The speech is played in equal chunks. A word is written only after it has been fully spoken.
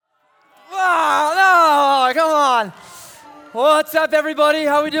What's up, everybody?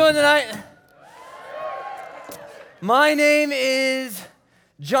 How we doing tonight? My name is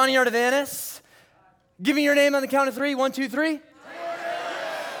Johnny Artavanis. Give me your name on the count of three. 1, 2, 3.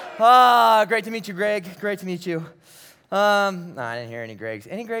 Great to meet you, Greg. Great to meet you. I didn't hear any Gregs.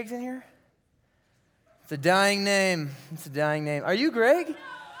 Any Gregs in here? It's a dying name. It's a dying name. Are you Greg?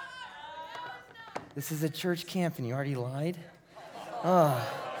 This is a church camp and you already lied? Oh,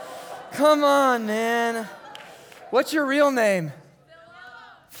 come on, man. What's your real name?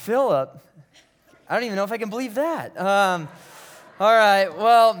 Philip. I don't even know if I can believe that. All right,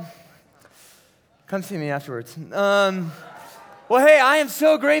 well, come see me afterwards. Well, hey, I am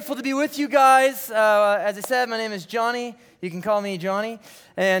so grateful to be with you guys. As I said, my name is Johnny. You can call me Johnny.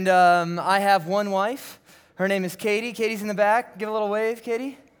 And I have one wife. Her name is Katie. Katie's in the back. Give a little wave,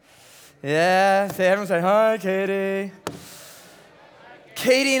 Katie. Yeah, everyone say, hi, Katie.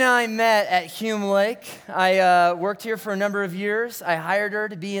 Katie and I met at Hume Lake. I worked here for a number of years. I hired her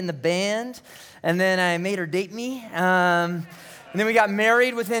to be in the band, and then I made her date me. And then we got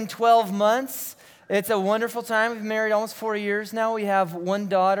married within 12 months. It's a wonderful time. We've been married almost 4 years now. We have one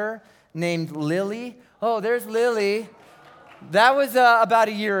daughter named Lily. Oh, there's Lily. That was about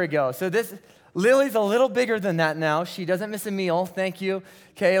a year ago. So Lily's a little bigger than that now. She doesn't miss a meal. Thank you,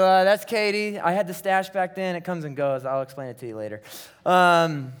 Kayla. That's Katie. I had the stash back then. It comes and goes. I'll explain it to you later.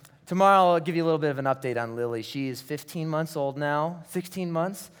 Tomorrow I'll give you a little bit of an update on Lily. She is 15 months old now, 16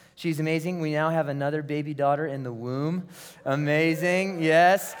 months. She's amazing. We now have another baby daughter in the womb. Amazing,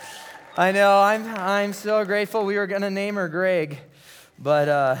 yes. I know, I'm so grateful. We were going to name her Greg,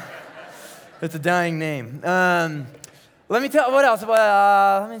 but it's a dying name. Let me tell, what else?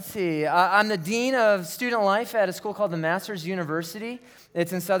 Let me see. I'm the Dean of Student Life at a school called the Masters University.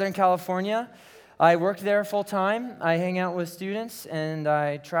 It's in Southern California. I work there full time. I hang out with students, and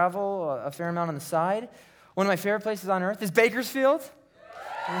I travel a fair amount on the side. One of my favorite places on earth is Bakersfield.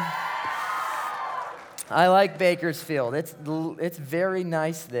 I like Bakersfield. It's very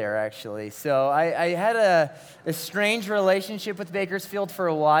nice there, actually. So I had a strange relationship with Bakersfield for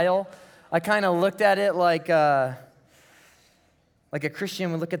a while. I kind of looked at it like a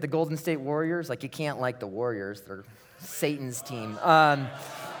Christian would look at the Golden State Warriors. Like, you can't like the Warriors. They're Satan's team.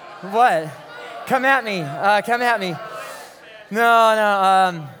 What? Come at me. Come at me.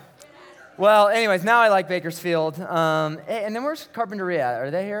 No. Well, anyways, now I like Bakersfield. And then where's Carpinteria at? Are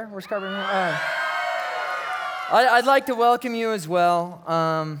they here? Where's Carpinteria? I'd like to welcome you as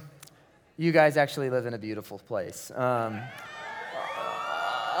well. You guys actually live in a beautiful place.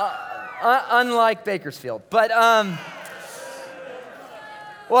 Unlike Bakersfield. But,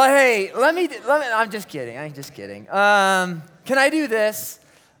 well, hey, let me, I'm just kidding. Can I do this?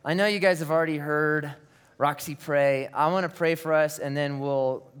 I know you guys have already heard Roxy pray. I want to pray for us, and then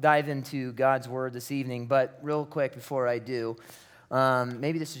we'll dive into God's Word this evening. But real quick before I do,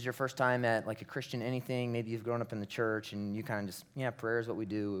 maybe this is your first time at like a Christian anything. Maybe you've grown up in the church, and you kind of just, prayer is what we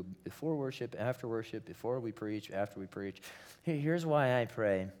do before worship, after worship, before we preach, after we preach. Here's why I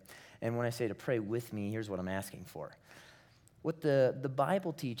pray. And when I say to pray with me, here's what I'm asking for. What the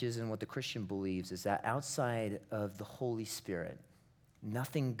Bible teaches and what the Christian believes is that outside of the Holy Spirit,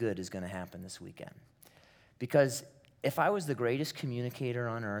 nothing good is going to happen this weekend. Because if I was the greatest communicator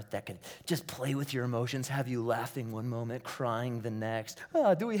on earth that could just play with your emotions, have you laughing one moment, crying the next,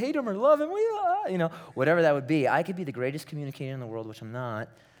 do we hate him or love him? Whatever that would be, I could be the greatest communicator in the world, which I'm not.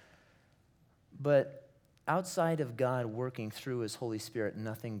 But outside of God working through his Holy Spirit,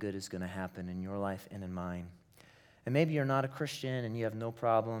 nothing good is going to happen in your life and in mine. And maybe you're not a Christian and you have no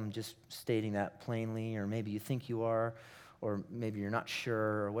problem just stating that plainly, or maybe you think you are, or maybe you're not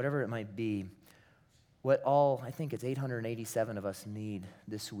sure, or whatever it might be. What I think it's 887 of us need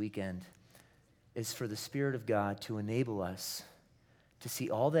this weekend is for the Spirit of God to enable us to see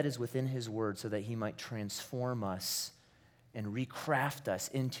all that is within his word so that he might transform us and recraft us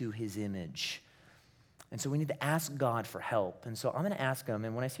into his image. And so we need to ask God for help. And so I'm going to ask him,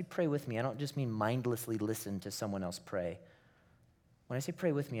 and when I say pray with me, I don't just mean mindlessly listen to someone else pray. When I say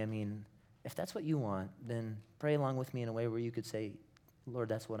pray with me, I mean, if that's what you want, then pray along with me in a way where you could say, Lord,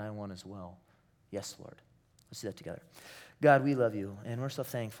 that's what I want as well. Yes, Lord. Let's do that together. God, we love you, and we're so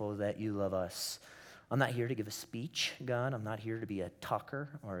thankful that you love us. I'm not here to give a speech, God. I'm not here to be a talker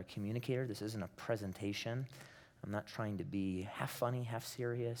or a communicator. This isn't a presentation. I'm not trying to be half funny, half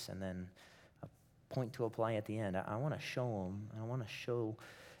serious, and then point to apply at the end. I want to show them. I want to show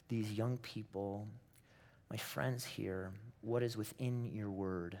these young people, my friends here, what is within your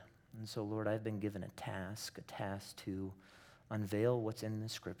word. And so, Lord, I've been given a task to unveil what's in the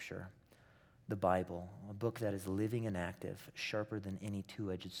scripture, the Bible, a book that is living and active, sharper than any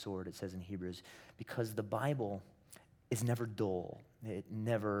two-edged sword, it says in Hebrews, because the Bible is never dull. It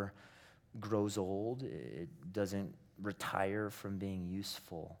never grows old. It doesn't retire from being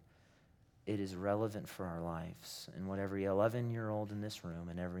useful. It is relevant for our lives. And what every 11-year-old in this room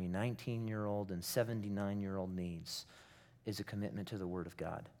and every 19-year-old and 79-year-old needs is a commitment to the Word of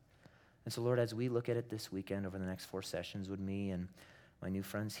God. And so, Lord, as we look at it this weekend over the next 4 sessions, would me and my new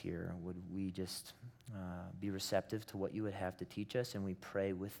friends here, would we just be receptive to what you would have to teach us? And we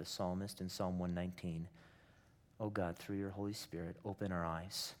pray with the psalmist in Psalm 119, oh God, through your Holy Spirit, open our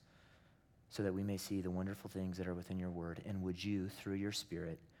eyes so that we may see the wonderful things that are within your word. And would you, through your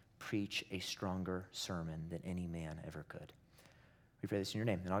Spirit, preach a stronger sermon than any man ever could. We pray this in your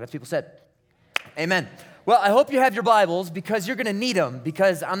name. And all God's people said, amen. Well, I hope you have your Bibles because you're going to need them,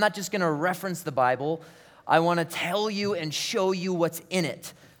 because I'm not just going to reference the Bible. I want to tell you and show you what's in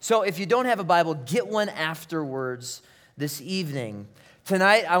it. So if you don't have a Bible, get one afterwards this evening.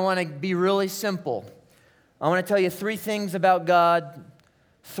 Tonight, I want to be really simple. I want to tell you 3 things about God,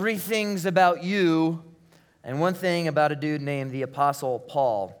 3 things about you, and 1 thing about a dude named the Apostle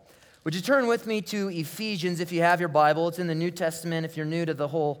Paul. Would you turn with me to Ephesians if you have your Bible? It's in the New Testament. If you're new to the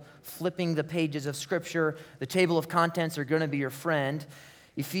whole flipping the pages of Scripture, the table of contents are going to be your friend.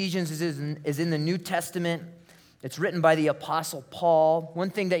 Ephesians is in the New Testament. It's written by the Apostle Paul.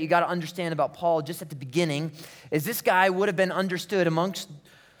 One thing that you got to understand about Paul just at the beginning is this guy would have been understood amongst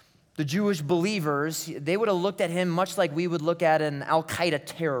the Jewish believers. They would have looked at him much like we would look at an Al-Qaeda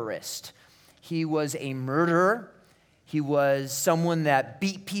terrorist. He was a murderer. He was someone that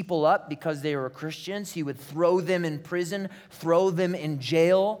beat people up because they were Christians. He would throw them in prison, throw them in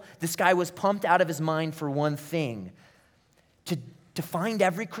jail. This guy was pumped out of his mind for one thing, to find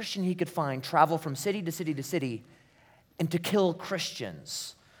every Christian he could find, travel from city to city to city, and to kill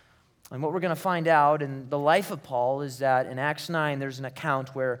Christians. And what we're going to find out in the life of Paul is that in Acts 9, there's an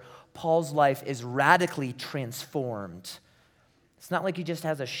account where Paul's life is radically transformed. It's not like he just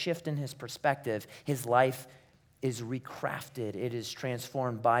has a shift in his perspective. His life is recrafted. It is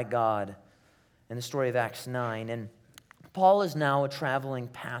transformed by God in the story of Acts 9. And Paul is now a traveling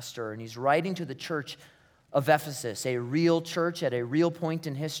pastor, and he's writing to the church of Ephesus, a real church at a real point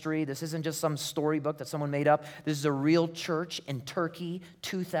in history. This isn't just some storybook that someone made up. This is a real church in Turkey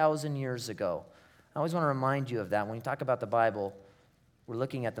 2,000 years ago. I always want to remind you of that. When we talk about the Bible, we're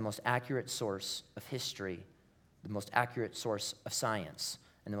looking at the most accurate source of history, the most accurate source of science,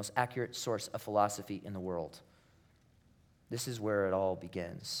 and the most accurate source of philosophy in the world. This is where it all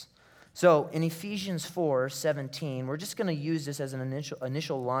begins. So in Ephesians 4:17, we're just going to use this as an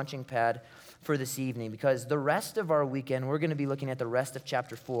initial launching pad for this evening, because the rest of our weekend, we're going to be looking at the rest of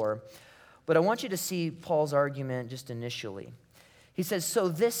chapter 4. But I want you to see Paul's argument just initially. He says, so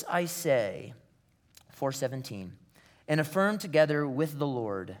this I say, 4:17, and affirm together with the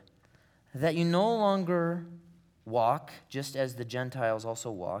Lord, that you no longer walk, just as the Gentiles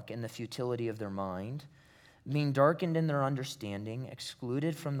also walk, in the futility of their mind, being darkened in their understanding,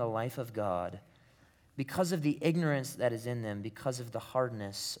 excluded from the life of God, because of the ignorance that is in them, because of the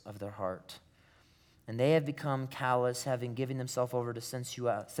hardness of their heart. And they have become callous, having given themselves over to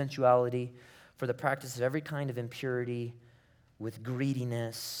sensuality, for the practice of every kind of impurity with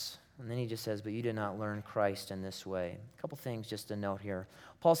greediness. And then he just says, but you did not learn Christ in this way. A couple things just to note here.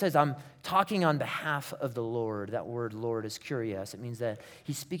 Paul says, I'm talking on behalf of the Lord. That word Lord is curious. It means that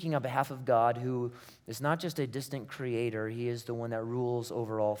he's speaking on behalf of God, who is not just a distant creator. He is the one that rules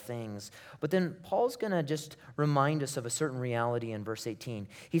over all things. But then Paul's going to just remind us of a certain reality in verse 18.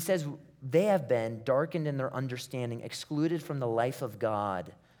 He says, they have been darkened in their understanding, excluded from the life of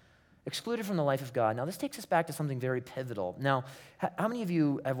God. Excluded from the life of God. Now, this takes us back to something very pivotal. Now, how many of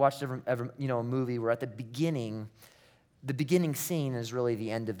you have watched ever a movie where at the beginning scene is really the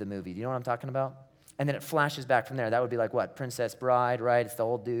end of the movie? Do you know what I'm talking about? And then it flashes back from there. That would be like what? Princess Bride, right? It's the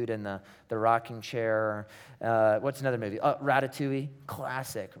old dude in the rocking chair. What's another movie? Ratatouille.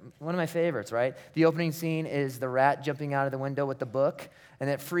 Classic. One of my favorites, right? The opening scene is the rat jumping out of the window with the book,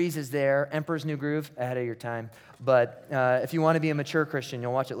 and it freezes there. Emperor's New Groove, ahead of your time. But if you want to be a mature Christian,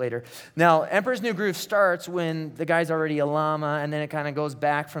 you'll watch it later. Now, Emperor's New Groove starts when the guy's already a llama, and then it kind of goes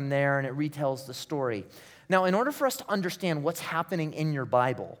back from there, and it retells the story. Now, in order for us to understand what's happening in your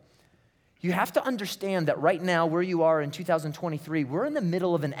Bible, you have to understand that right now, where you are in 2023, we're in the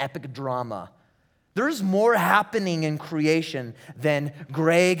middle of an epic drama. There's more happening in creation than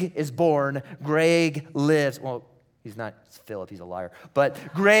Greg is born, Greg lives. Well, he's not Philip, he's a liar. But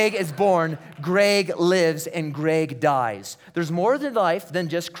Greg is born, Greg lives, and Greg dies. There's more to life than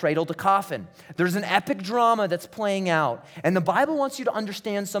just cradle to coffin. There's an epic drama that's playing out. And the Bible wants you to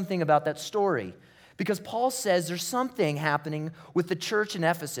understand something about that story. Because Paul says there's something happening with the church in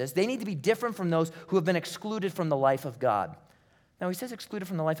Ephesus. They need to be different from those who have been excluded from the life of God. Now, he says excluded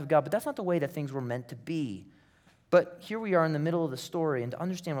from the life of God, but that's not the way that things were meant to be. But here we are in the middle of the story, and to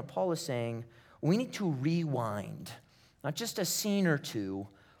understand what Paul is saying, we need to rewind, not just a scene or two,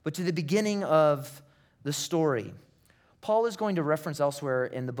 but to the beginning of the story. Paul is going to reference elsewhere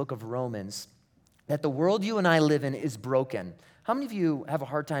in the book of Romans that the world you and I live in is broken. How many of you have a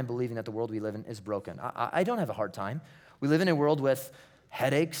hard time believing that the world we live in is broken? I don't have a hard time. We live in a world with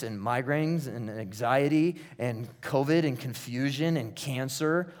headaches and migraines and anxiety and COVID and confusion and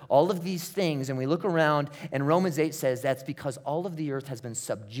cancer, all of these things. And we look around, and Romans 8 says that's because all of the earth has been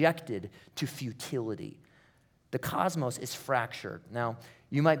subjected to futility. The cosmos is fractured. Now,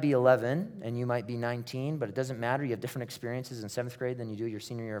 you might be 11 and you might be 19, but it doesn't matter. You have different experiences in 7th grade than you do your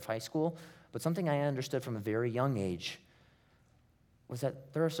senior year of high school. But something I understood from a very young age was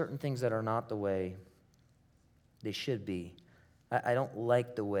that there are certain things that are not the way they should be. I don't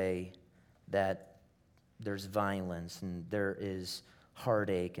like the way that there's violence and there is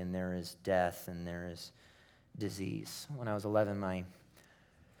heartache and there is death and there is disease. When I was 11, my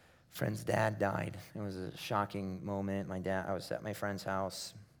friend's dad died. It was a shocking moment. I was at my friend's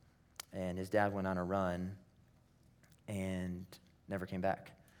house, and his dad went on a run and never came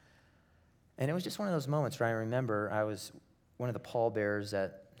back. And it was just one of those moments where I remember I was one of the pallbearers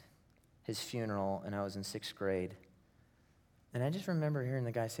at his funeral, and I was in 6th grade. And I just remember hearing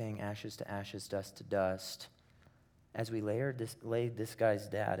the guy saying, ashes to ashes, dust to dust, as we laid this guy's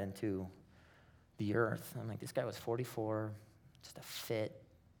dad into the earth. I'm like, this guy was 44, just a fit,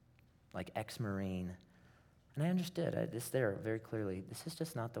 like ex-Marine. And I understood this there very clearly. This is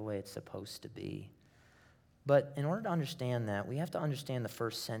just not the way it's supposed to be. But in order to understand that, we have to understand the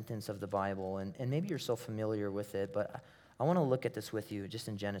first sentence of the Bible. And maybe you're so familiar with it, but I want to look at this with you just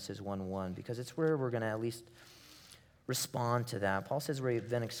in Genesis 1:1, because it's where we're going to at least respond to that. Paul says we've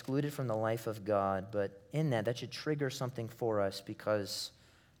been excluded from the life of God, but in that should trigger something for us, because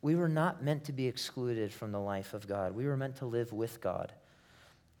we were not meant to be excluded from the life of God. We were meant to live with God.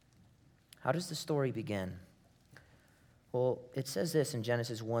 How does the story begin? Well, it says this in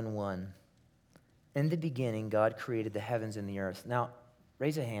Genesis 1:1. In the beginning, God created the heavens and the earth. Now,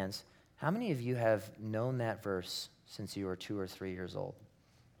 raise your hands. How many of you have known that verse since you were 2 or 3 years old?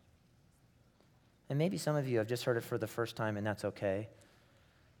 And maybe some of you have just heard it for the first time, and that's okay.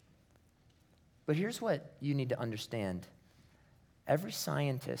 But here's what you need to understand. Every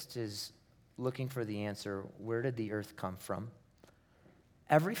scientist is looking for the answer, where did the earth come from?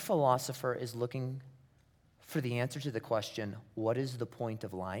 Every philosopher is looking for the answer to the question, what is the point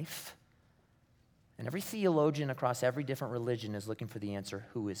of life? And every theologian across every different religion is looking for the answer,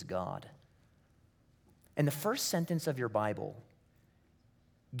 who is God? And the first sentence of your Bible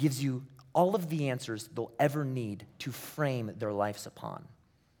gives you all of the answers they'll ever need to frame their lives upon.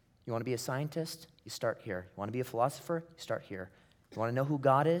 You want to be a scientist? You start here. You want to be a philosopher? You start here. You want to know who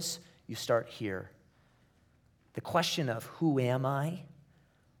God is? You start here. The question of who am I?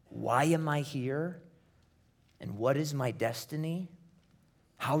 Why am I here? And what is my destiny?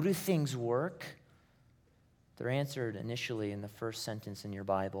 How do things work? They're answered initially in the first sentence in your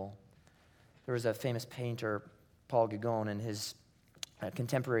Bible. There was a famous painter, Paul Gauguin, and his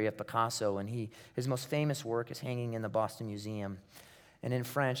contemporary of Picasso, and his most famous work is hanging in the Boston Museum. And in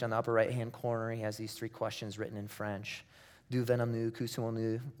French, on the upper right-hand corner, he has these 3 questions written in French. D'où venons-nous, que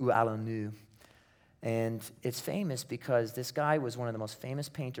sommes-nous, où allons-nous? And it's famous because this guy was one of the most famous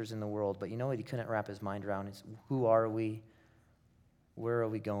painters in the world, but you know what he couldn't wrap his mind around? Is who are we? Where are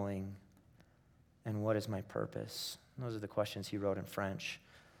we going? And what is my purpose? And those are the questions he wrote in French.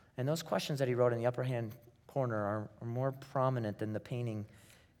 And those questions that he wrote in the upper-hand corner are more prominent than the painting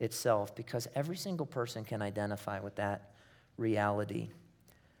itself, because every single person can identify with that reality.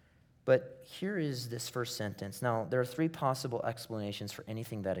 But here is this first sentence. Now, there are 3 possible explanations for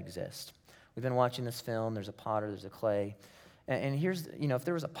anything that exists. We've been watching this film. There's a potter, there's a clay. And here's, if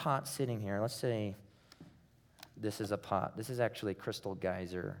there was a pot sitting here, let's say this is a pot. This is actually Crystal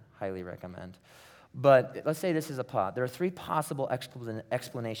Geyser, highly recommend. But let's say this is a pot. There are 3 possible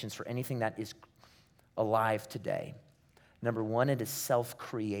explanations for anything that is alive today. Number 1, it is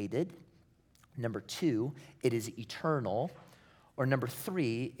self-created. Number 2, it is eternal. Or number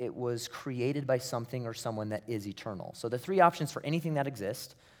 3, it was created by something or someone that is eternal. So the 3 options for anything that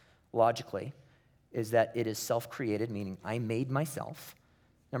exists, logically, is that it is self-created, meaning I made myself.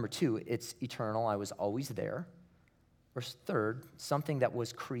 Number 2, it's eternal, I was always there. Or third, something that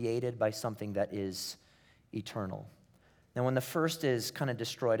was created by something that is eternal. Now, when the first is kind of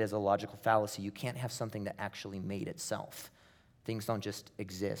destroyed as a logical fallacy, you can't have something that actually made itself. Things don't just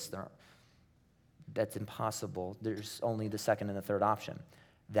exist. that's impossible. There's only the second and the third option.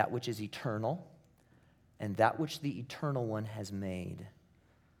 That which is eternal and that which the eternal one has made.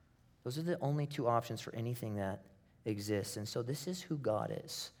 Those are the only two options for anything that exists. And so this is who God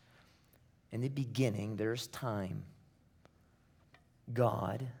is. In the beginning, there's time.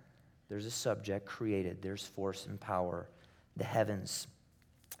 God, there's a subject created. There's force and power, the heavens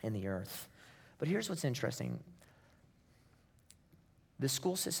and the earth. But here's what's interesting. The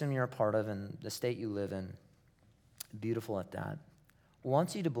school system you're a part of and the state you live in, beautiful at that,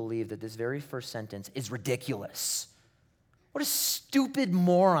 wants you to believe that this very first sentence is ridiculous. What a stupid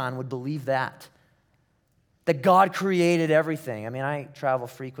moron would believe that? That God created everything. I mean, I travel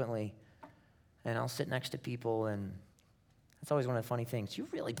frequently, and I'll sit next to people, and that's always one of the funny things. Do you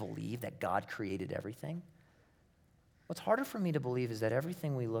really believe that God created everything? What's harder for me to believe is that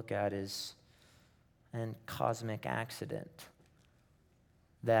everything we look at is a cosmic accident,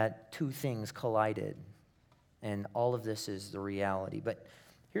 that two things collided, and all of this is the reality. But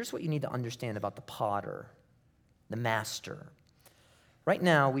here's what you need to understand about the potter, the master. Right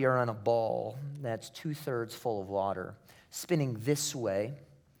now, we are on a ball that's 2/3 full of water, spinning this way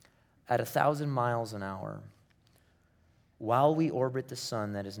at 1,000 miles an hour while we orbit the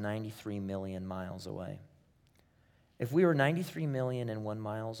sun that is 93 million miles away. If we were 93 million and 1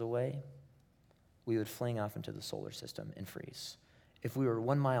 miles away, we would fling off into the solar system and freeze. If we were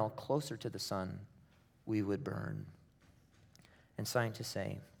 1 mile closer to the sun, we would burn. And scientists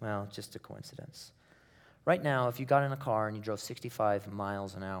say, well, just a coincidence. Right now, if you got in a car and you drove 65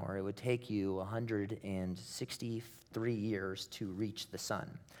 miles an hour, it would take you 163 years to reach the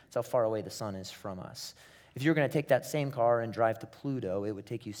sun. That's how far away the sun is from us. If you were going to take that same car and drive to Pluto, it would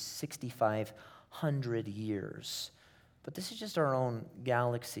take you 6,500 years. But this is just our own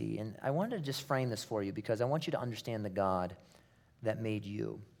galaxy. And I wanted to just frame this for you because I want you to understand the God that made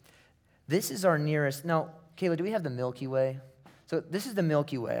you. This is our nearest. Now, Kayla, do we have the Milky Way? So this is the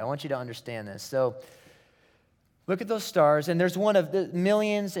Milky Way. I want you to understand this. So look at those stars, and there's one of the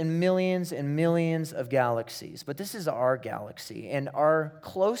millions and millions and millions of galaxies. But this is our galaxy, and our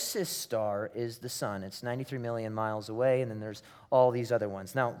closest star is the sun. It's 93 million miles away, and then there's all these other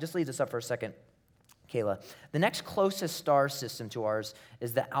ones. Now, just leave this up for a second, Kayla. The next closest star system to ours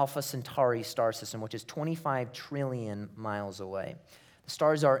is the Alpha Centauri star system, which is 25 trillion miles away. The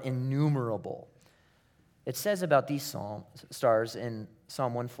stars are innumerable. It says about these stars in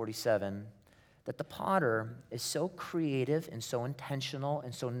Psalm 147 that the potter is so creative and so intentional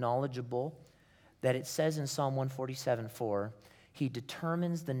and so knowledgeable that it says in Psalm 147:4, he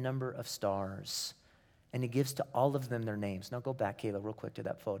determines the number of stars and he gives to all of them their names. Now go back, Kayla, real quick to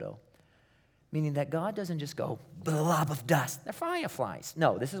that photo. Meaning that God doesn't just go, blob of dust, they're fireflies.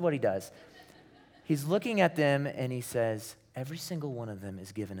 No, this is what he does. He's looking at them and he says, every single one of them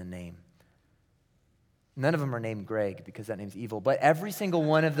is given a name. None of them are named Greg because that name's evil, but every single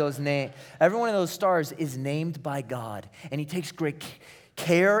one of those every one of those stars is named by God, and he takes great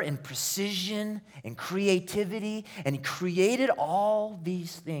care and precision and creativity, and he created all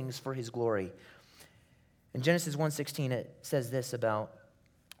these things for his glory. In Genesis 1:16, it says this about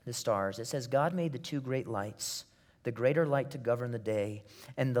the stars. It says, God made the two great lights, the greater light to govern the day,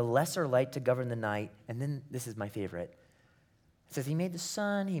 and the lesser light to govern the night. And then this is my favorite. It says he made the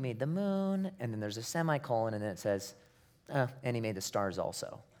sun, he made the moon, and then there's a semicolon, and then it says, and he made the stars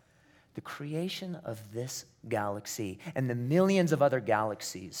also. The creation of this galaxy and the millions of other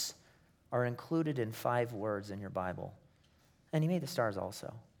galaxies are included in 5 words in your Bible. And he made the stars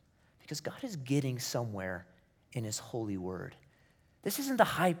also. Because God is getting somewhere in his holy word. This isn't the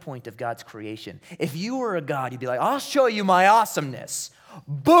high point of God's creation. If you were a God, you'd be like, I'll show you my awesomeness.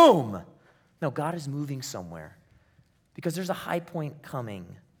 Boom! No, God is moving somewhere. Because there's a high point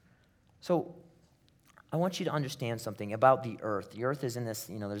coming. So I want you to understand something about the earth. The earth is in this,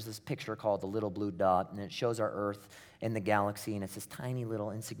 there's this picture called the little blue dot, and it shows our earth in the galaxy, and it's this tiny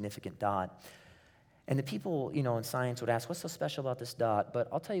little insignificant dot. And the people, in science would ask, what's so special about this dot? But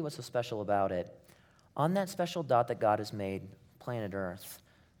I'll tell you what's so special about it. On that special dot that God has made, planet Earth,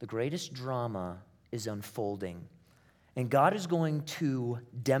 the greatest drama is unfolding. And God is going to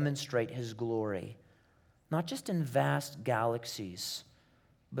demonstrate his glory. Not just in vast galaxies,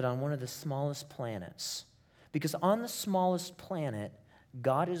 but on one of the smallest planets. Because on the smallest planet,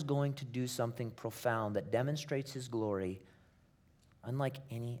 God is going to do something profound that demonstrates his glory unlike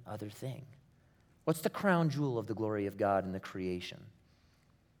any other thing. What's the crown jewel of the glory of God in the creation?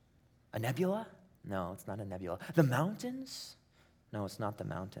 A nebula? No, it's not a nebula. The mountains? No, it's not the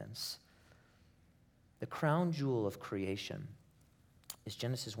mountains. The crown jewel of creation is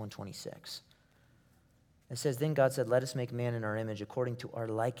Genesis 1:26. It says, then God said, let us make man in our image according to our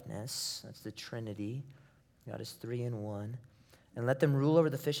likeness. That's the Trinity. God is 3 in 1. And let them rule over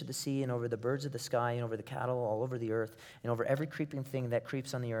the fish of the sea and over the birds of the sky and over the cattle all over the earth and over every creeping thing that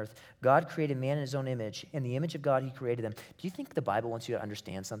creeps on the earth. God created man in his own image. In the image of God, he created them. Do you think the Bible wants you to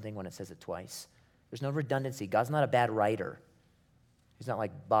understand something when it says it twice? There's no redundancy. God's not a bad writer. He's not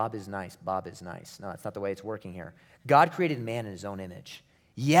like, Bob is nice, Bob is nice. No, that's not the way it's working here. God created man in his own image.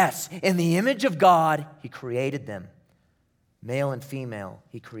 Yes, in the image of God, he created them. Male and female,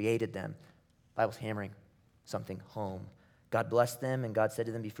 he created them. Bible's hammering something home. God blessed them, and God said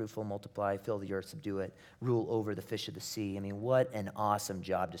to them, be fruitful, multiply, fill the earth, subdue it, rule over the fish of the sea. I mean, what an awesome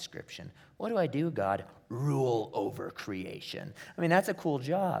job description. What do I do, God? Rule over creation. I mean, that's a cool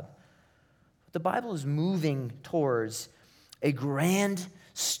job. The Bible is moving towards a grand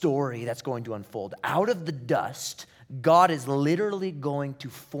story that's going to unfold. Out of the dust, God is literally going to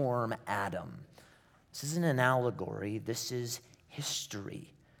form Adam. This isn't an allegory. This is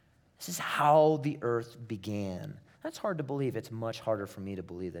history. This is how the earth began. That's hard to believe. It's much harder for me to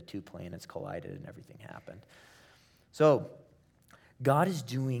believe that 2 planets collided and everything happened. So, God is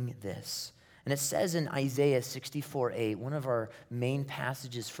doing this. And it says in Isaiah 64:8, one of our main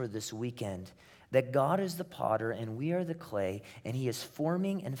passages for this weekend, that God is the potter and we are the clay, and he is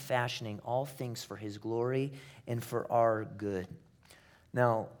forming and fashioning all things for his glory and for our good.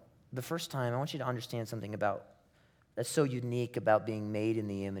 Now, the first time, I want you to understand something that's so unique about being made in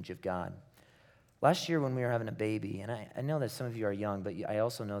the image of God. Last year when we were having a baby, and I know that some of you are young, but I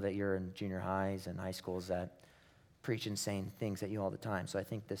also know that you're in junior highs and high schools that preach and saying things at you all the time, so I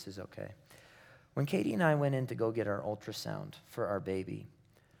think this is okay. When Katie and I went in to go get our ultrasound for our baby,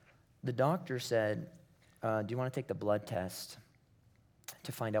 the doctor said, do you want to take the blood test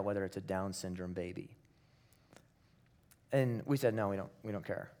to find out whether it's a Down syndrome baby? And we said, no, we don't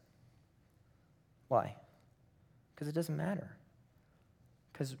care. Why? Because it doesn't matter.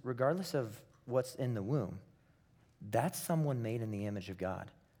 Because regardless of what's in the womb, that's someone made in the image of God.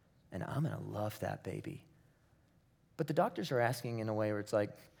 And I'm going to love that baby. But the doctors are asking in a way where it's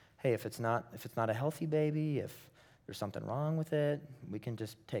like, hey, if it's not a healthy baby, if there's something wrong with it, we can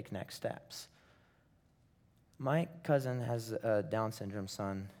just take next steps. My cousin has a Down syndrome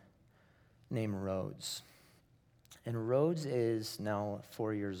son named Rhodes. And Rhodes is now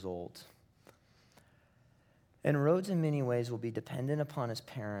 4 years old. And Rhodes, in many ways, will be dependent upon his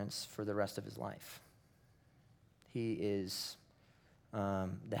parents for the rest of his life. He is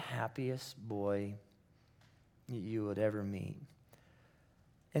the happiest boy you would ever meet.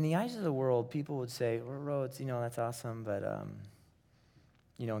 In the eyes of the world, people would say, well, Rhodes, that's awesome, but,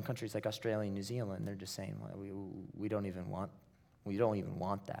 in countries like Australia and New Zealand, they're just saying, well, we don't even want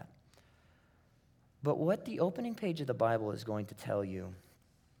that. But what the opening page of the Bible is going to tell you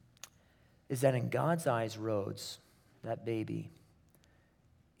is that in God's eyes, Rhodes, that baby,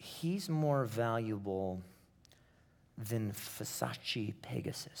 he's more valuable than Versace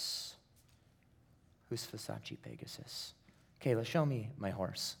Pegasus. Who's Versace Pegasus? Kayla, show me my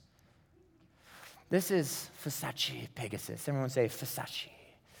horse. This is Versace Pegasus. Everyone say Versace.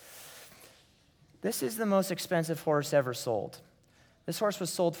 This is the most expensive horse ever sold. This horse was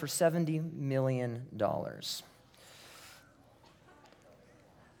sold for $70 million.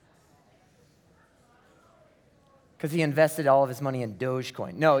 Because he invested all of his money in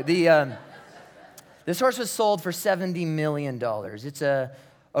Dogecoin. No, this horse was sold for $70 million. It's a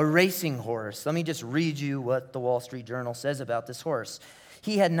racing horse. Let me just read you what the Wall Street Journal says about this horse.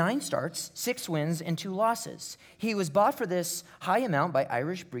 He had 9 starts, 6 wins, and 2 losses. He was bought for this high amount by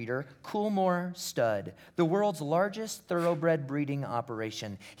Irish breeder Coolmore Stud, the world's largest thoroughbred breeding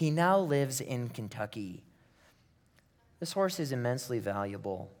operation. He now lives in Kentucky. This horse is immensely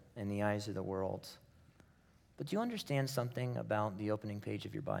valuable in the eyes of the world. But do you understand something about the opening page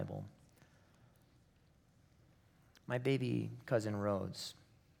of your Bible? My baby cousin Rhodes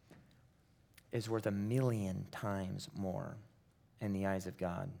is worth 1,000,000 times more in the eyes of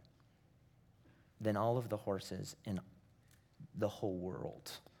God than all of the horses in the whole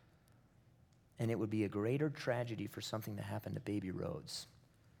world. And it would be a greater tragedy for something to happen to baby Rhodes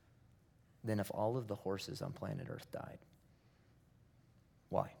than if all of the horses on planet Earth died.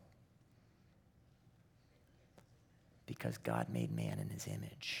 Why? Because God made man in his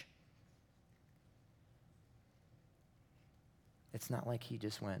image. It's not like he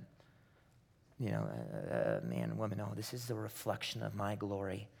just went, man and woman, no, this is the reflection of my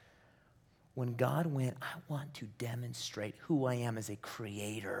glory. When God went, I want to demonstrate who I am as a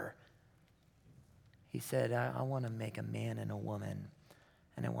creator. He said, I want to make a man and a woman,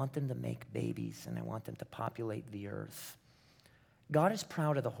 and I want them to make babies, and I want them to populate the earth. God is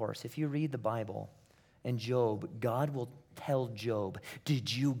proud of the horse. If you read the Bible, And God will tell Job,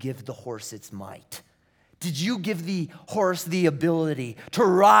 did you give the horse its might? Did you give the horse the ability to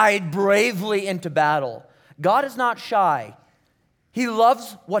ride bravely into battle? God is not shy. He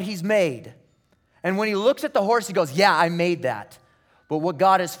loves what he's made. And when he looks at the horse, he goes, yeah, I made that. But what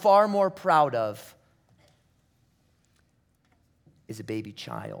God is far more proud of is a baby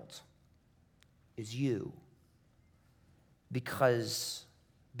child, is you. Because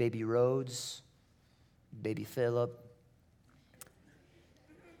baby Rhodes, baby Philip,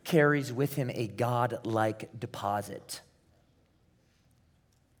 carries with him a God-like deposit.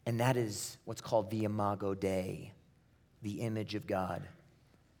 And that is what's called the Imago Dei, the image of God.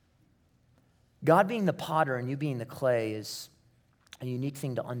 God being the potter and you being the clay is a unique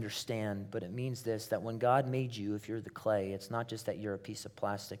thing to understand, but it means this, that when God made you, if you're the clay, it's not just that you're a piece of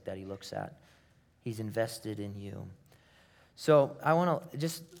plastic that he looks at. He's invested in you. So I want to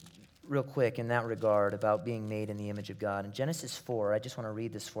just real quick in that regard about being made in the image of God. In Genesis 4, I just want to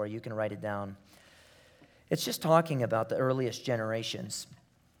read this for you. You can write it down. It's just talking about the earliest generations.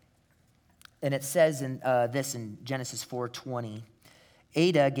 And it says in this in Genesis 4:20,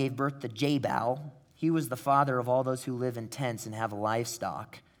 Ada gave birth to Jabal. He was the father of all those who live in tents and have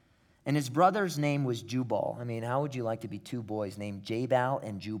livestock. And his brother's name was Jubal. I mean, how would you like to be two boys named Jabal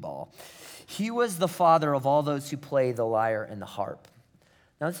and Jubal? He was the father of all those who play the lyre and the harp.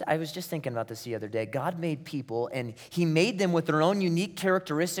 Now, I was just thinking about this the other day. God made people, and he made them with their own unique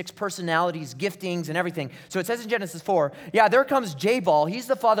characteristics, personalities, giftings, and everything. So it says in Genesis 4, yeah, there comes Jabal. He's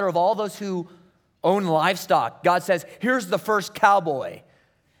the father of all those who own livestock. God says, here's the first cowboy.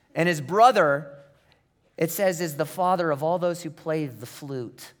 And his brother, it says, is the father of all those who play the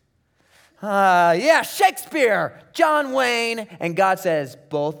flute. Yeah, Shakespeare, John Wayne. And God says,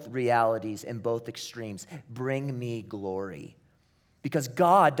 both realities and both extremes, bring me glory. Because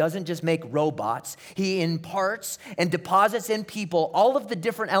God doesn't just make robots. He imparts and deposits in people all of the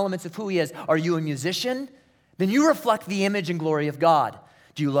different elements of who he is. Are you a musician? Then you reflect the image and glory of God.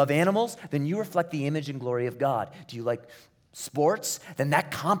 Do you love animals? Then you reflect the image and glory of God. Do you like sports? Then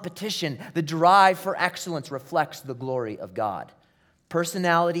that competition, the drive for excellence reflects the glory of God.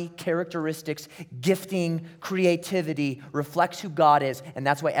 Personality, characteristics, gifting, creativity reflects who God is, and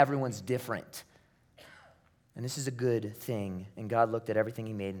that's why everyone's different. And this is a good thing. And God looked at everything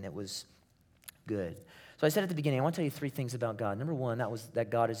he made, and it was good. So I said at the beginning, I want to tell you three things about God. Number one, that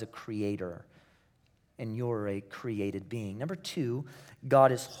God is a creator, and you're a created being. Number two,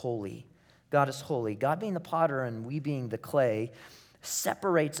 God is holy. God is holy. God being the potter and we being the clay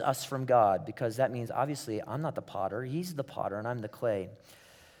separates us from God, because that means, obviously, I'm not the potter. He's the potter, and I'm the clay.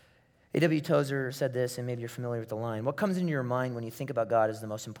 A.W. Tozer said this, and maybe you're familiar with the line. What comes into your mind when you think about God is the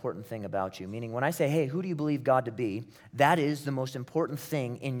most important thing about you. Meaning, when I say, hey, who do you believe God to be? That is the most important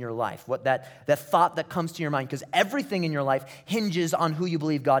thing in your life. What that thought that comes to your mind, because everything in your life hinges on who you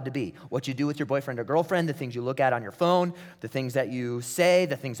believe God to be. What you do with your boyfriend or girlfriend, the things you look at on your phone, the things that you say,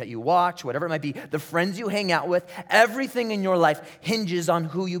 the things that you watch, whatever it might be, the friends you hang out with, everything in your life hinges on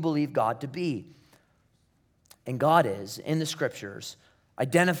who you believe God to be. And God is, in the scriptures,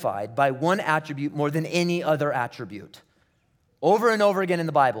 identified by one attribute more than any other attribute, over and over again in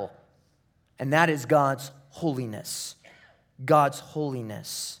the Bible, and that is God's holiness. God's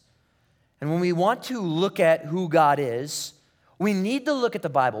holiness. And when we want to look at who God is, we need to look at the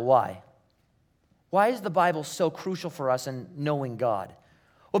Bible. Why? Why is the Bible so crucial for us in knowing God?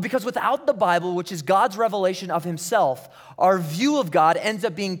 Well, because without the Bible, which is God's revelation of himself, our view of God ends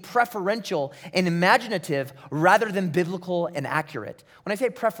up being preferential and imaginative rather than biblical and accurate. When I say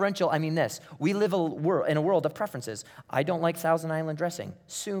preferential, I mean this. We live in a world of preferences. I don't like Thousand Island dressing.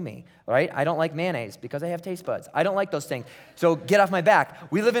 Sue me, right? I don't like mayonnaise because I have taste buds. I don't like those things. So get off my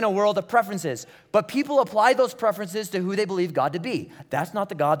back. We live in a world of preferences. But people apply those preferences to who they believe God to be. That's not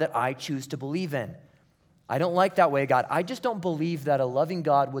the God that I choose to believe in. I don't like that way, God. I just don't believe that a loving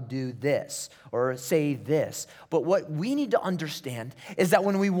God would do this or say this. But what we need to understand is that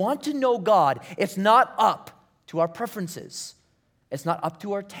when we want to know God, it's not up to our preferences. It's not up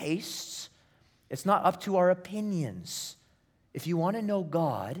to our tastes. It's not up to our opinions. If you want to know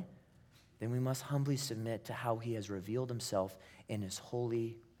God, then we must humbly submit to how he has revealed himself in his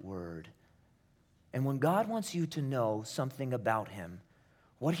holy word. And when God wants you to know something about him,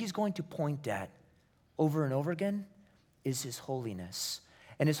 what he's going to point at over and over again is his holiness.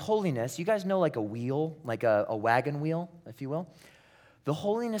 And his holiness, you guys know, like a wheel, like a wagon wheel, if you will. The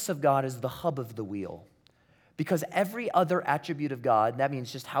holiness of God is the hub of the wheel. Because every other attribute of God, that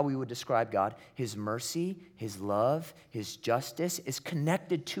means just how we would describe God, his mercy, his love, his justice is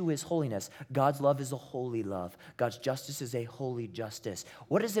connected to his holiness. God's love is a holy love. God's justice is a holy justice.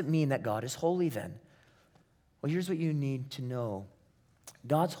 What does it mean that God is holy then? Well, here's what you need to know.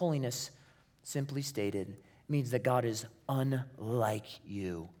 God's holiness, simply stated, means that God is unlike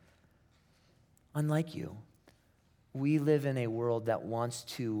you. Unlike you. We live in a world that wants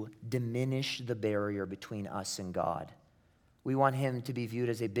to diminish the barrier between us and God. We want him to be viewed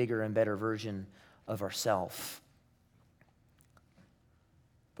as a bigger and better version of ourselves.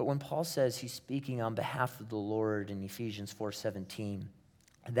 But when Paul says he's speaking on behalf of the Lord in Ephesians 4:17,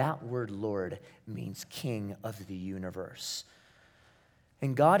 that word Lord means King of the universe.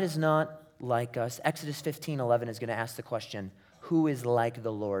 And God is not like us. Exodus 15:11 is going to ask the question, who is like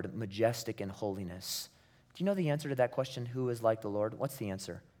the Lord, majestic in holiness? Do you know the answer to that question, who is like the Lord? What's the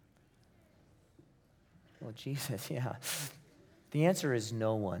answer? Well, Jesus, yeah. The answer is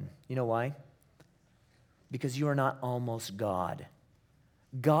no one. You know why? Because you are not almost God.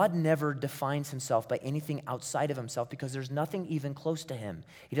 God never defines himself by anything outside of himself because there's nothing even close to him.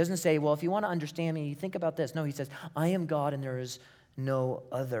 He doesn't say, well, if you want to understand me, you think about this. No, he says, I am God and there is no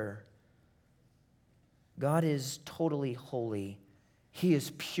other. God is totally holy. He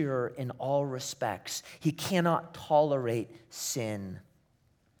is pure in all respects. He cannot tolerate sin.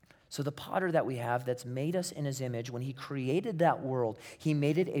 So the potter that we have that's made us in his image, when he created that world, he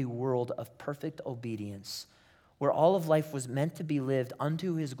made it a world of perfect obedience, where all of life was meant to be lived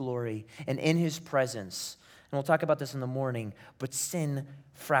unto his glory and in his presence. And we'll talk about this in the morning, but sin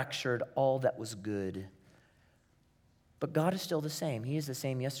fractured all that was good. But God is still the same. He is the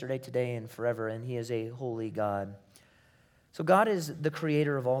same yesterday, today, and forever, and he is a holy God. So God is the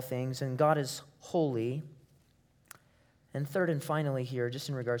creator of all things, and God is holy. And third and finally here, just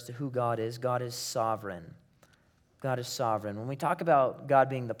in regards to who God is sovereign. God is sovereign. When we talk about God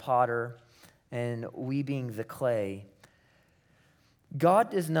being the potter and we being the clay,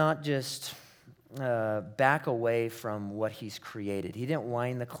 God does not just back away from what he's created. He didn't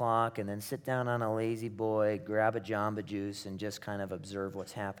wind the clock and then sit down on a lazy boy, grab a Jamba Juice, and just kind of observe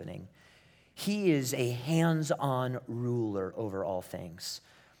what's happening. He is a hands-on ruler over all things.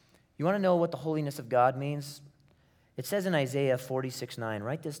 You want to know what the holiness of God means? It says in Isaiah 46:9,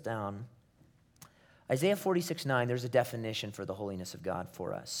 write this down. Isaiah 46:9, there's a definition for the holiness of God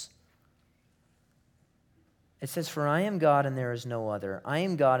for us. It says, for I am God and there is no other. I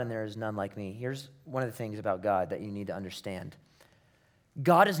am God and there is none like me. Here's one of the things about God that you need to understand.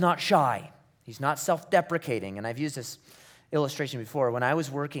 God is not shy. He's not self-deprecating. And I've used this illustration before. When I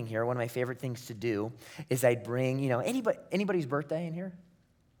was working here, one of my favorite things to do is I'd bring, anybody's birthday in here?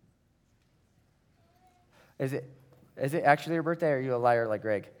 Is it actually your birthday, or are you a liar like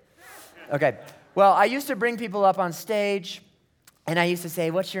Greg? Okay. Well, I used to bring people up on stage, and I used to say,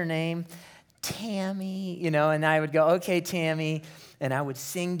 what's your name? Tammy, and I would go, okay, Tammy, and I would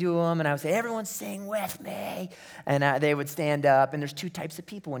sing to them, and I would say, everyone sing with me, and they would stand up, and there's two types of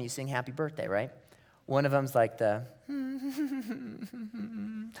people when you sing happy birthday, right? One of them's like the,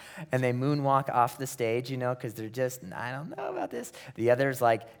 and they moonwalk off the stage, because they're just, I don't know about this. The other's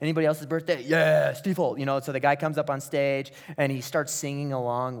like, anybody else's birthday? Yeah, Steve Holt, so the guy comes up on stage, and he starts singing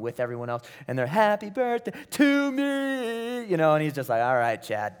along with everyone else, and they're, happy birthday to me, and he's just like, all right,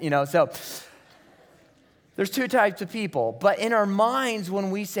 Chad, so there's two types of people. But in our minds, when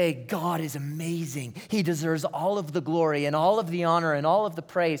we say, God is amazing, he deserves all of the glory and all of the honor and all of the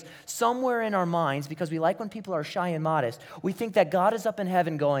praise, somewhere in our minds, because we like when people are shy and modest, we think that God is up in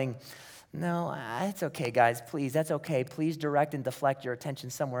heaven going, no, it's okay, guys, please, that's okay. Please direct and deflect your attention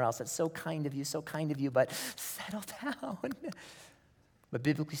somewhere else. That's so kind of you, but settle down. But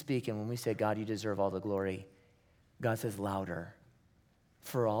biblically speaking, when we say, God, you deserve all the glory, God says louder,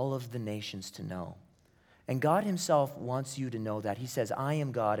 for all of the nations to know. And God himself wants you to know that. He says, I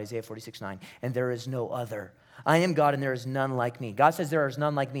am God, Isaiah 46:9, and there is no other. I am God and there is none like me. God says there is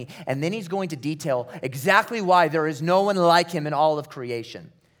none like me. And then he's going to detail exactly why there is no one like him in all of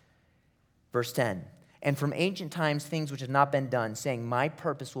creation. Verse 10, and from ancient times things which have not been done, saying, my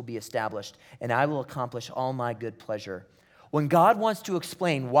purpose will be established, and I will accomplish all my good pleasure. When God wants to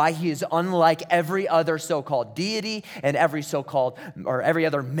explain why he is unlike every other so-called deity and every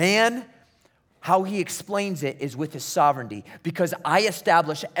other man, how he explains it is with his sovereignty, because I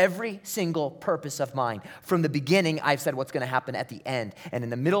establish every single purpose of mine. From the beginning, I've said what's going to happen at the end. And in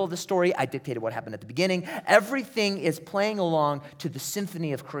the middle of the story, I dictated what happened at the beginning. Everything is playing along to the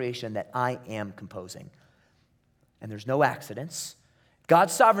symphony of creation that I am composing. And there's no accidents.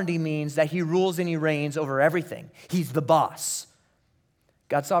 God's sovereignty means that he rules and he reigns over everything. He's the boss.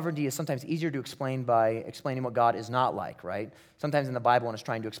 God's sovereignty is sometimes easier to explain by explaining what God is not like, right? Sometimes in the Bible, when it's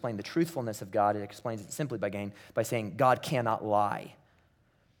trying to explain the truthfulness of God, it explains it simply by saying God cannot lie.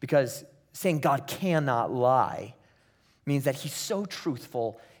 Because saying God cannot lie means that he's so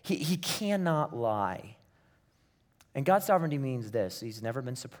truthful, he cannot lie. And God's sovereignty means this. He's never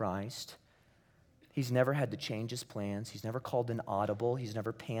been surprised. He's never had to change his plans. He's never called an audible. He's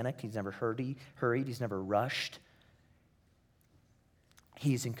never panicked. He's never hurried. He's never rushed.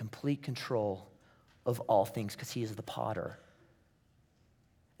 He's in complete control of all things because he is the potter.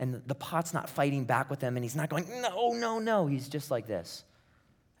 And the pot's not fighting back with him, and he's not going, no, no, no. He's just like this,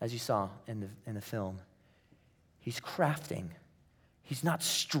 as you saw in the film. He's crafting. He's not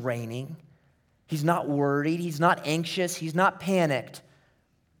straining. He's not worried. He's not anxious. He's not panicked.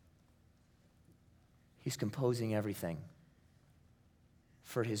 He's composing everything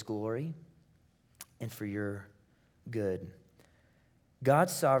for his glory and for your good.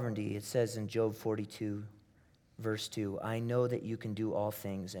 God's sovereignty, it says in Job 42, verse 2, I know that you can do all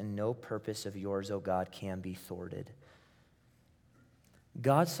things, and no purpose of yours, O God, can be thwarted.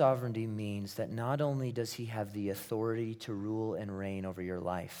 God's sovereignty means that not only does he have the authority to rule and reign over your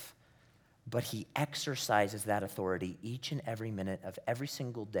life, but he exercises that authority each and every minute of every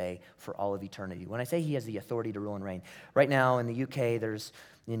single day for all of eternity. When I say he has the authority to rule and reign, right now in the UK, there's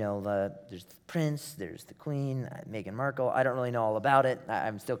the Prince, there's the Queen, Meghan Markle. I don't really know all about it.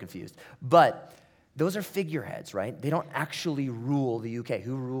 I'm still confused. But those are figureheads, right? They don't actually rule the UK.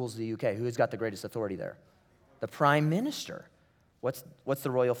 Who rules the UK? Who has got the greatest authority there? The Prime Minister. What's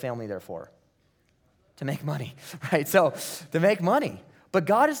the royal family there for? To make money, right? So to make money. But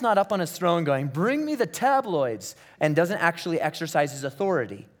God is not up on his throne going, bring me the tabloids, and doesn't actually exercise his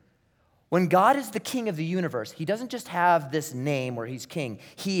authority. When God is the king of the universe, he doesn't just have this name where he's king.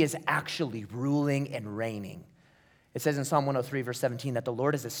 He is actually ruling and reigning. It says in Psalm 103, verse 17, that the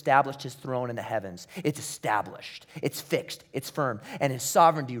Lord has established his throne in the heavens. It's established, it's fixed, it's firm, and his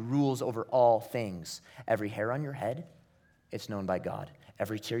sovereignty rules over all things. Every hair on your head, it's known by God.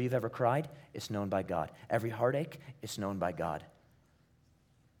 Every tear you've ever cried, it's known by God. Every heartache, it's known by God.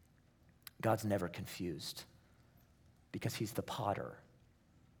 God's never confused because he's the potter.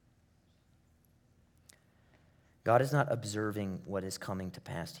 God is not observing what is coming to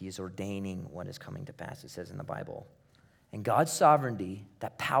pass. He is ordaining what is coming to pass, it says in the Bible. And God's sovereignty,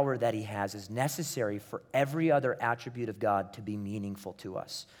 that power that he has, is necessary for every other attribute of God to be meaningful to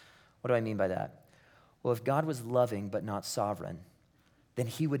us. What do I mean by that? Well, if God was loving but not sovereign, then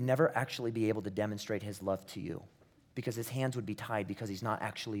he would never actually be able to demonstrate his love to you because his hands would be tied because he's not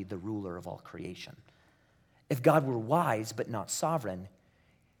actually the ruler of all creation. If God were wise but not sovereign,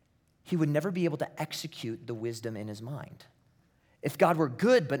 he would never be able to execute the wisdom in his mind. If God were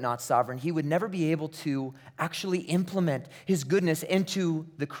good but not sovereign, he would never be able to actually implement his goodness into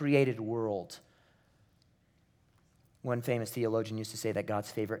the created world. One famous theologian used to say that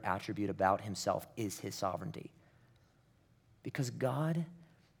God's favorite attribute about himself is his sovereignty. Because God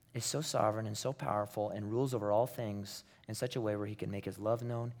is so sovereign and so powerful and rules over all things in such a way where he can make his love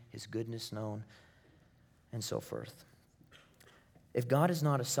known, his goodness known, and so forth. If God is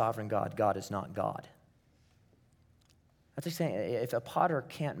not a sovereign God, God is not God. That's like saying if a potter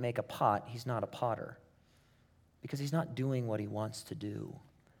can't make a pot, he's not a potter because he's not doing what he wants to do.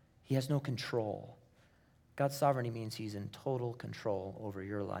 He has no control. God's sovereignty means he's in total control over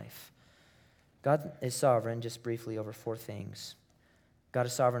your life. God is sovereign, just briefly, over four things. God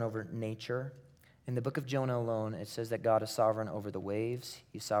is sovereign over nature. In the book of Jonah alone, it says that God is sovereign over the waves.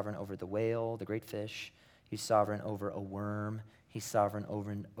 He's sovereign over the whale, the great fish. He's sovereign over a worm. He's sovereign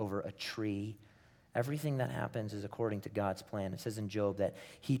over a tree. Everything that happens is according to God's plan. It says in Job that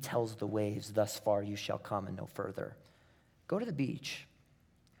he tells the waves, thus far you shall come and no further. Go to the beach,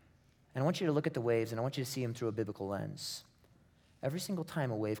 and I want you to look at the waves, and I want you to see them through a biblical lens. Every single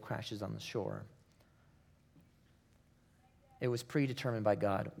time a wave crashes on the shore, it was predetermined by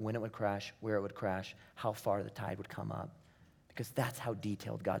God when it would crash, where it would crash, how far the tide would come up, because that's how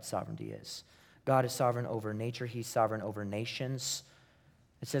detailed God's sovereignty is. God is sovereign over nature. He's sovereign over nations.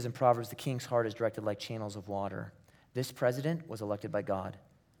 It says in Proverbs, the king's heart is directed like channels of water. This president was elected by God.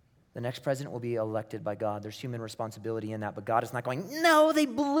 The next president will be elected by God. There's human responsibility in that, but God is not going, no, they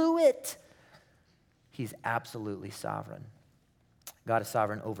blew it. He's absolutely sovereign. God is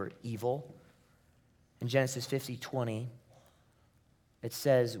sovereign over evil. In Genesis 50:20, it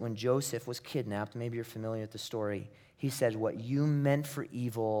says when Joseph was kidnapped, maybe you're familiar with the story, he said, what you meant for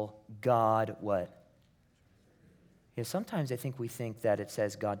evil, God what? Yeah, sometimes I think we think that it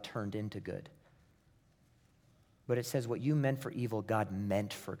says God turned into good. But it says what you meant for evil, God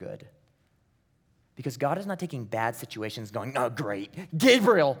meant for good. Because God is not taking bad situations going, oh, great,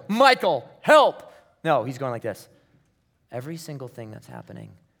 Gabriel, Michael, help. No, he's going like this. Every single thing that's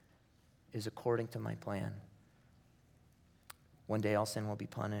happening is according to my plan. One day all sin will be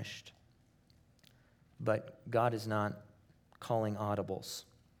punished. But God is not calling audibles.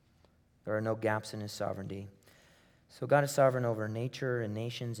 There are no gaps in his sovereignty. So God is sovereign over nature and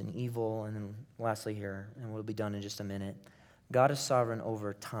nations and evil. And then lastly here, and we'll be done in just a minute, God is sovereign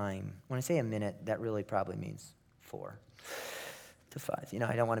over time. When I say a minute, that really probably means 4 to 5. You know,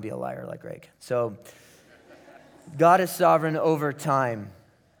 I don't want to be a liar like Greg. So God is sovereign over time.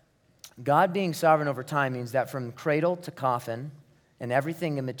 God being sovereign over time means that from cradle to coffin and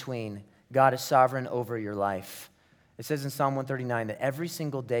everything in between, God is sovereign over your life. It says in Psalm 139 that every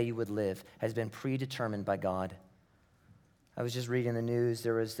single day you would live has been predetermined by God. I was just reading the news.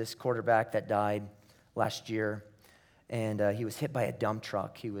 There was this quarterback that died last year, and he was hit by a dump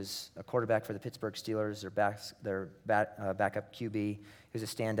truck. He was a quarterback for the Pittsburgh Steelers, their backup QB. He was a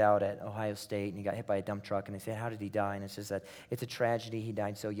standout at Ohio State, and he got hit by a dump truck. And they said, how did he die? And it says that it's a tragedy. He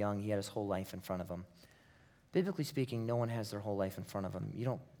died so young. He had his whole life in front of him. Biblically speaking, no one has their whole life in front of them.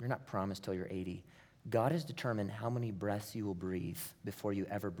 You're not promised till you're 80. God has determined how many breaths you will breathe before you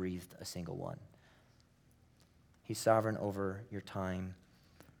ever breathed a single one. He's sovereign over your time.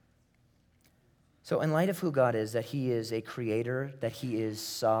 So in light of who God is, that he is a creator, that he is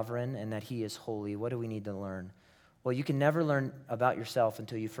sovereign, and that he is holy, what do we need to learn? Well, you can never learn about yourself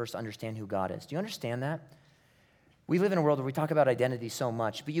until you first understand who God is. Do you understand that? We live in a world where we talk about identity so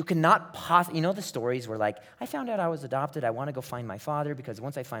much, but you cannot you know the stories where like, I found out I was adopted, I want to go find my father, because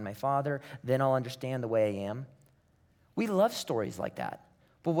once I find my father, then I'll understand the way I am. We love stories like that.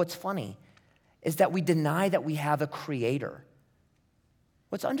 But what's funny is that we deny that we have a creator.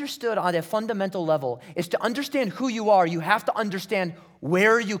 What's understood on a fundamental level is to understand who you are, you have to understand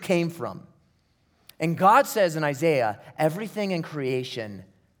where you came from. And God says in Isaiah, everything in creation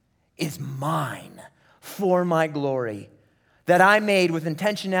is mine for my glory, that I made with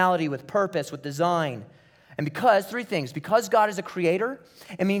intentionality, with purpose, with design. And because, 3 things, because God is a creator,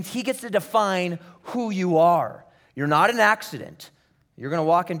 it means he gets to define who you are. You're not an accident. You're going to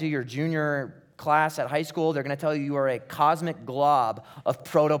walk into your junior class at high school, they're going to tell you are a cosmic glob of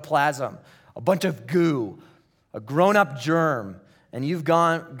protoplasm, a bunch of goo, a grown-up germ, and you've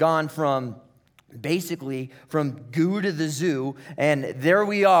gone from basically from goo to the zoo, and there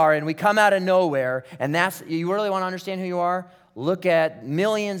we are, and we come out of nowhere, and you really want to understand who you are? Look at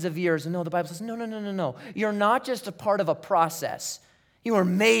millions of years, and no, the Bible says, no. You're not just a part of a process. You are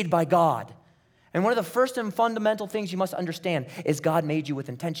made by God. And one of the first and fundamental things you must understand is God made you with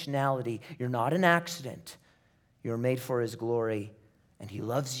intentionality. You're not an accident. You're made for his glory. And he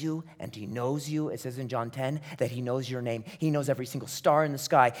loves you and he knows you. It says in John 10 that he knows your name. He knows every single star in the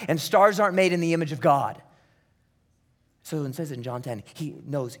sky. And stars aren't made in the image of God. So it says in John 10, he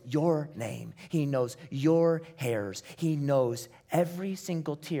knows your name. He knows your hairs. He knows every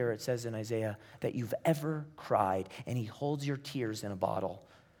single tear, it says in Isaiah, that you've ever cried. And he holds your tears in a bottle.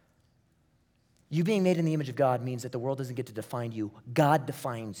 You being made in the image of God means that the world doesn't get to define you. God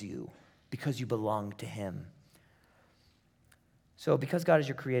defines you because you belong to him. So because God is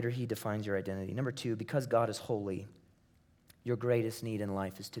your creator, he defines your identity. Number 2, because God is holy, your greatest need in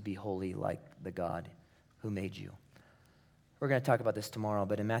life is to be holy like the God who made you. We're going to talk about this tomorrow,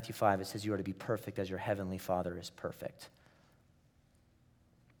 but in Matthew 5, it says you are to be perfect as your heavenly Father is perfect.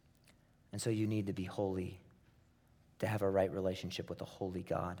 And so you need to be holy to have a right relationship with a holy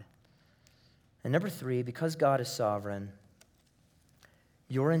God. And number 3, because God is sovereign,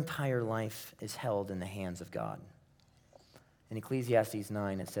 your entire life is held in the hands of God. In Ecclesiastes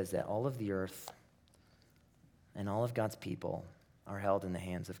 9, it says that all of the earth and all of God's people are held in the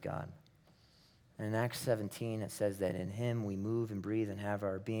hands of God. And in Acts 17, it says that in him we move and breathe and have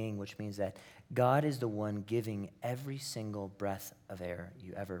our being, which means that God is the one giving every single breath of air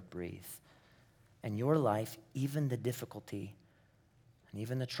you ever breathe. And your life, even the difficulty, and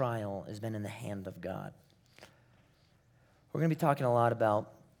even the trial has been in the hand of God. We're going to be talking a lot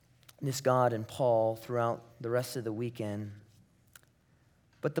about this God and Paul throughout the rest of the weekend.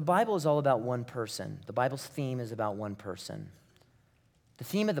 But the Bible is all about one person. The Bible's theme is about one person. The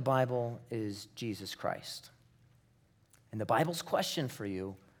theme of the Bible is Jesus Christ. And the Bible's question for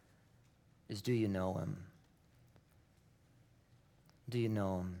you is, do you know him? Do you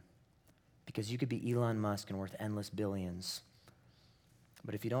know him? Because you could be Elon Musk and worth endless billions.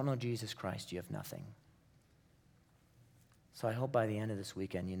 But if you don't know Jesus Christ, you have nothing. So I hope by the end of this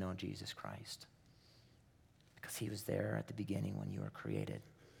weekend you know Jesus Christ. Because he was there at the beginning when you were created.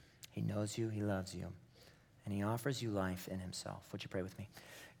 He knows you, he loves you, and he offers you life in himself. Would you pray with me?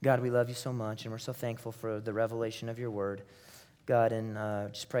 God, we love you so much, and we're so thankful for the revelation of your word. God, and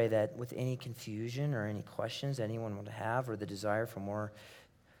just pray that with any confusion or any questions anyone would have or the desire for more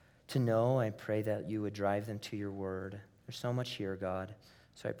to know, I pray that you would drive them to your word. There's so much here, God.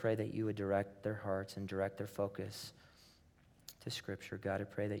 So I pray that you would direct their hearts and direct their focus to Scripture. God, I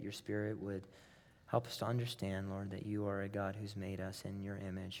pray that your Spirit would Help us to understand, Lord, that you are a God who's made us in your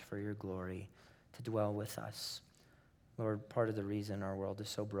image for your glory to dwell with us. Lord, part of the reason our world is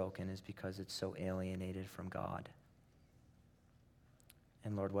so broken is because it's so alienated from God.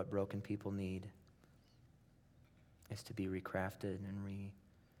 And Lord, what broken people need is to be recrafted and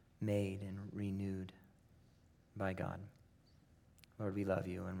remade and renewed by God. Lord, we love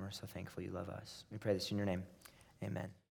you, and we're so thankful you love us. We pray this in your name. Amen.